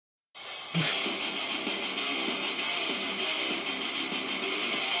Let's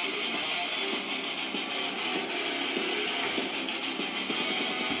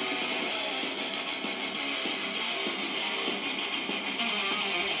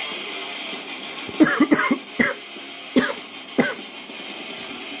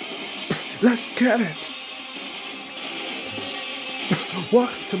get it.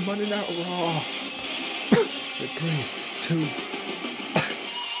 Welcome to Monday Night Raw. 3, 2,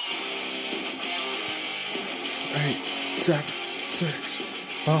 8, 7, 6,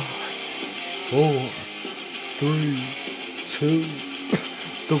 5, 4, 3, 2.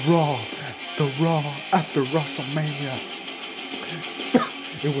 The Raw after WrestleMania.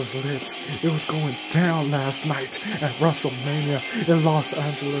 It was lit. It was going down last night at WrestleMania in Los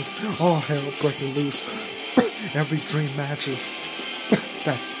Angeles. All hell breaking loose. Every dream matches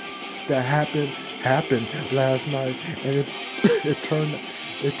that happened last night, and it turned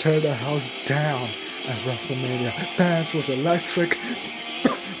the house down at WrestleMania. Fans was electric.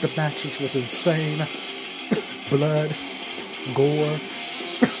 The matches was insane. Blood, gore,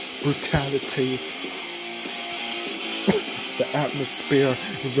 brutality. The atmosphere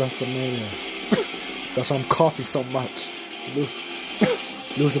in WrestleMania. That's why I'm coughing so much.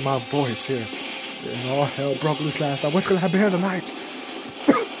 Losing my voice here. And all hell broke loose last night. What's gonna happen here tonight?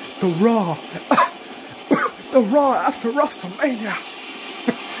 The Raw. The Raw after WrestleMania.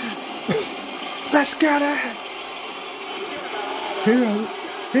 Let's get it. Here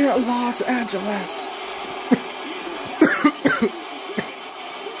in Los Angeles.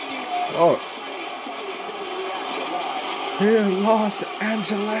 Oh. Here in Los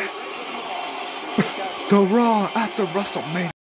Angeles. The Raw after WrestleMania.